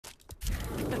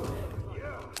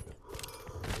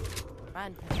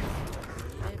Man,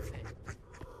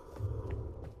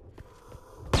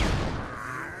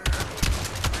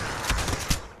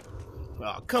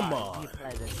 oh, come on. you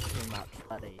play this too much,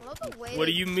 buddy. What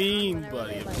do you mean,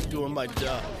 buddy? I'm doing my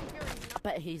job.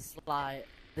 But he's like,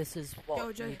 this is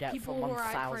what you get people for who are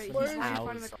at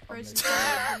 1,000 Christ,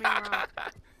 hours.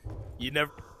 You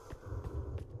never.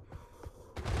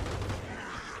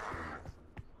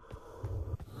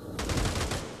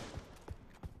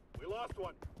 We lost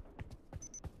one.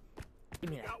 Give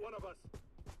me that. Got one of us.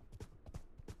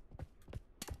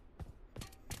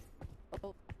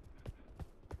 Oh.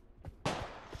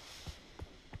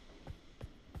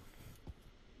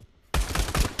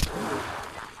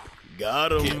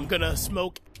 Got him. I'm gonna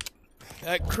smoke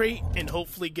that crate and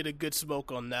hopefully get a good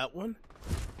smoke on that one.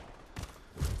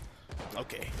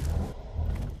 Okay.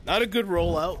 Not a good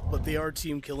rollout, but they are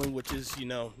team killing, which is, you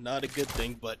know, not a good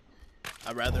thing, but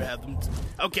I'd rather have them.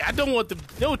 Okay, I don't want them.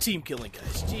 No team killing,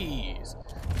 guys. Jeez.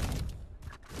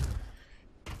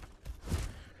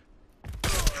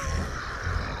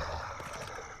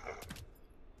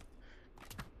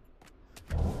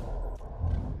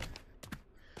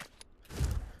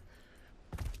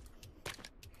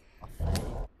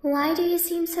 Why do you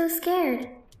seem so scared?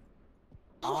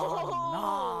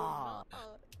 Oh, no.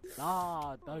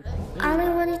 No, don't do All I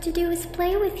that. wanted to do was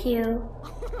play with you.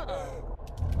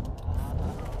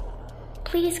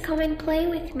 Please come and play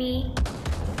with me.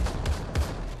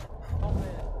 Stop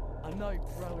it. I know,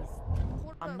 bro.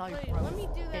 I know, bro. Let me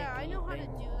do that. I know how to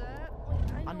do that.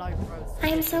 I know, bro.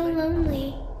 I'm so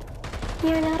lonely.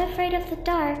 You're not afraid of the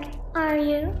dark, are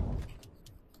you?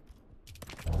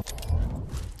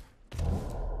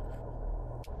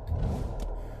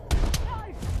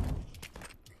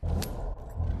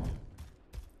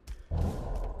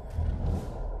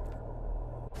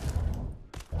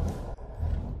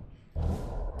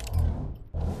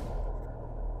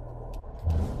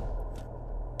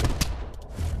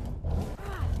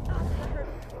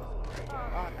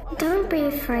 Don't be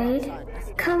afraid.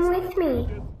 Come with me.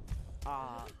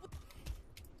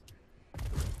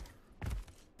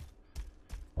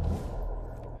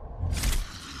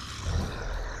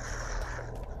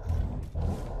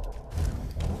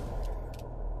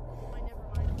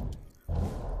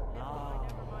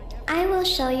 I will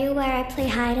show you where I play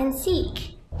hide and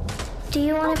seek. Do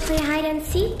you want to play hide and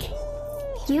seek?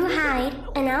 You hide,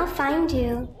 and I'll find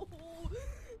you.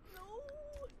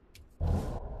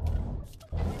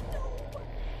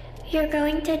 You're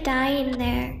going to die in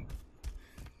there.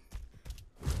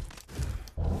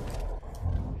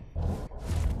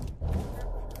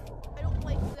 I don't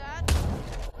like that.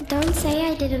 Don't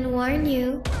say I didn't warn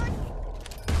you.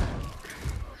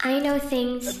 I know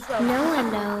things no one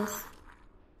knows.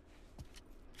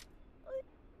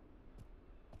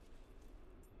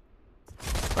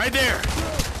 Right there.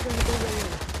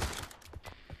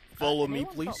 Follow me,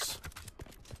 please.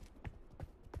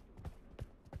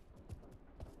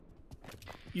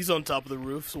 He's on top of the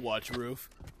roof, so watch roof.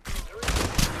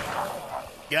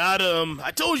 Got him.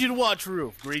 I told you to watch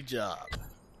roof. Great job.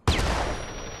 Oh,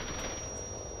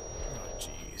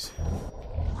 jeez.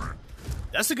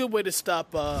 That's a good way to stop,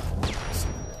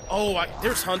 Oh,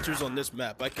 there's hunters on this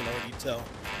map. I can already tell.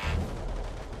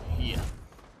 Yeah.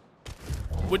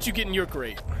 What you get in your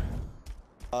crate?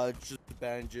 Just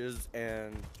bandages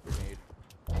and grenade.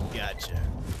 Gotcha.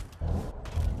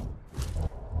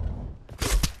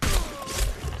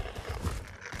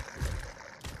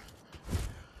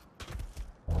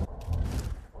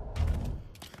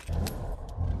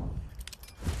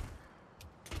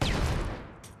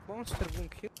 Monster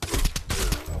won't kill.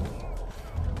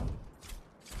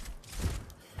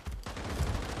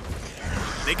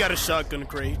 They got a shotgun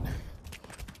crate.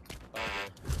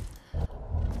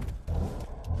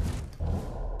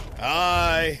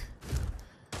 Hi.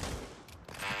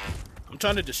 I'm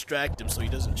trying to distract him so he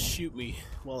doesn't shoot me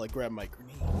while I grab my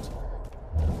grenades.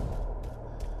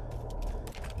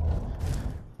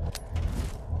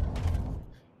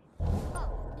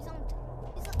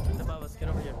 Let's get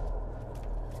over here.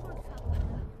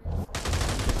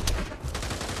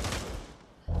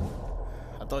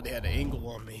 I thought they had an angle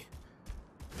on me.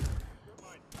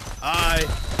 Hi.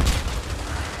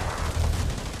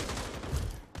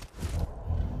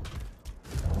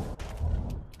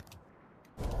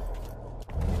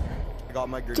 I got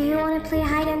my grenade. Do you want to play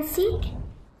hide and seek?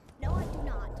 No, I do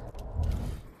not.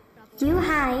 You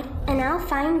hide, and I'll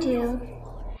find you.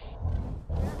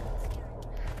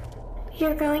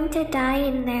 You're going to die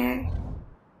in there.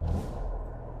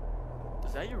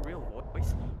 Is that your real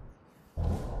voice?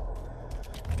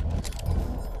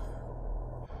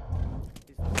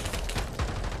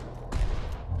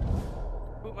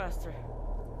 Bootmaster.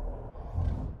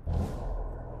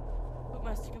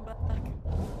 Bootmaster, come back.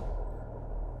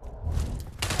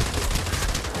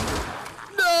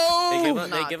 No!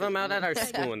 They give them out at our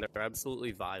school, and they're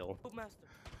absolutely vile. Bootmaster.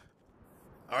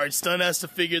 All right, Stun has to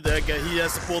figure that guy. He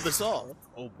has to pull this off.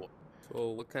 Oh boy. So,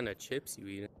 what kind of chips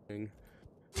you eating?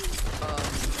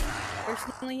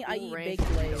 Personally, I eat ranch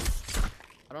baked Lays.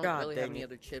 I don't God really have dang any it.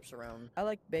 other chips around. I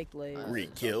like baked Lays.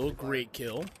 Great kill, great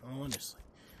kill. Honestly.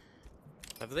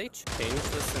 Have they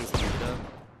changed this since beta?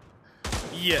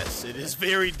 Yes, it is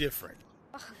very different.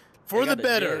 For They the got a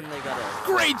better. gym, they got a-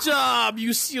 Great job!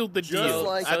 You sealed the Just deal.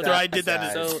 like After that, I did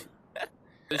that. guys. So,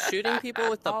 the shooting people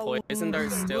with the poison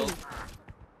dart still.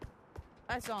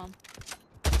 I saw him.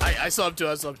 I saw him too.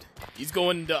 I saw him. He's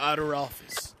going to outer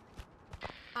office.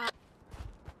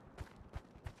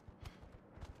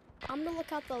 I'm gonna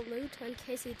look out the loot in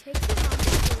case he takes it.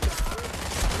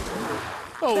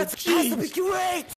 Oh, jeez. Great!